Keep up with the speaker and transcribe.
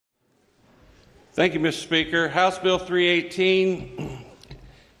Thank you, Mr. Speaker. House Bill 318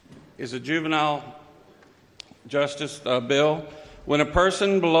 is a juvenile justice bill. When a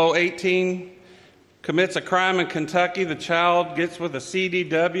person below 18 commits a crime in Kentucky, the child gets with a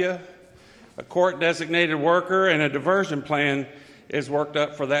CDW, a court-designated worker, and a diversion plan is worked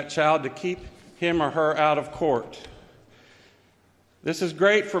up for that child to keep him or her out of court. This is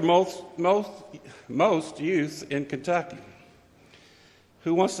great for most youth in Kentucky.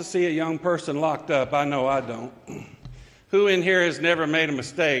 Who wants to see a young person locked up? I know I don't. Who in here has never made a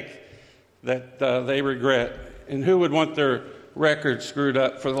mistake that they regret? And who would want their record screwed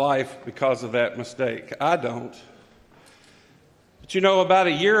up for life because of that mistake? I don't. But you know, about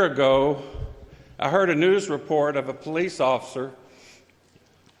a year ago, I heard a news report of a police officer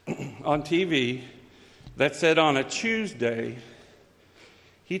on TV that said on a Tuesday,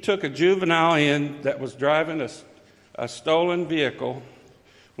 he took a juvenile in that was driving a stolen vehicle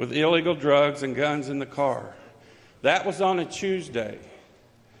with illegal drugs and guns in the car. That was on a Tuesday.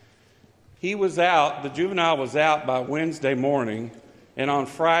 He was out, the juvenile was out by Wednesday morning, and on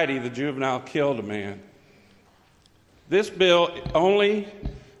Friday the juvenile killed a man. This bill only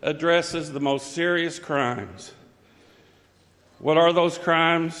addresses the most serious crimes. What are those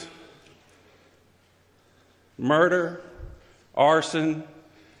crimes? Murder, arson,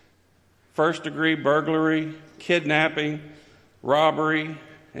 first-degree burglary, kidnapping, robbery,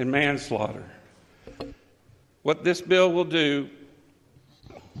 and manslaughter. What this bill will do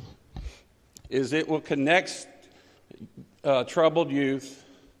is it will connect troubled youth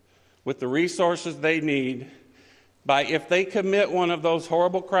with the resources they need by, if they commit one of those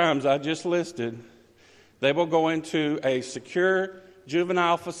horrible crimes I just listed, they will go into a secure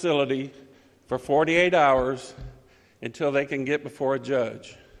juvenile facility for 48 hours until they can get before a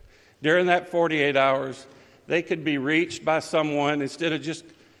judge. During that 48 hours, they could be reached by someone instead of just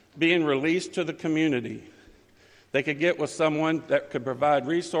being released to the community. They could get with someone that could provide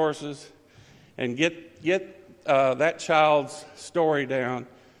resources and get that child's story down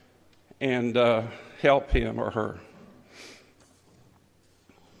and help him or her.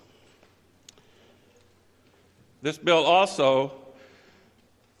 This bill also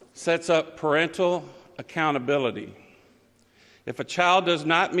sets up parental accountability. If a child does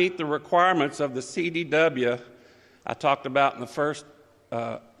not meet the requirements of the CDW I talked about in the first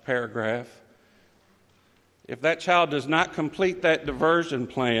paragraph, if that child does not complete that diversion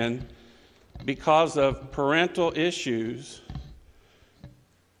plan because of parental issues,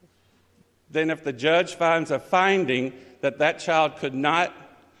 then if the judge finds a finding that that child could not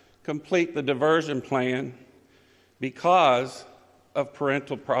complete the diversion plan because of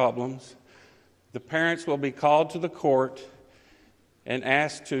parental problems, the parents will be called to the court and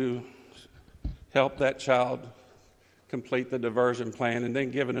asked to help that child complete the diversion plan and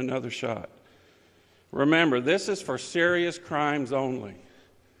then given another shot. Remember, this is for serious crimes only.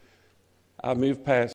 I move past.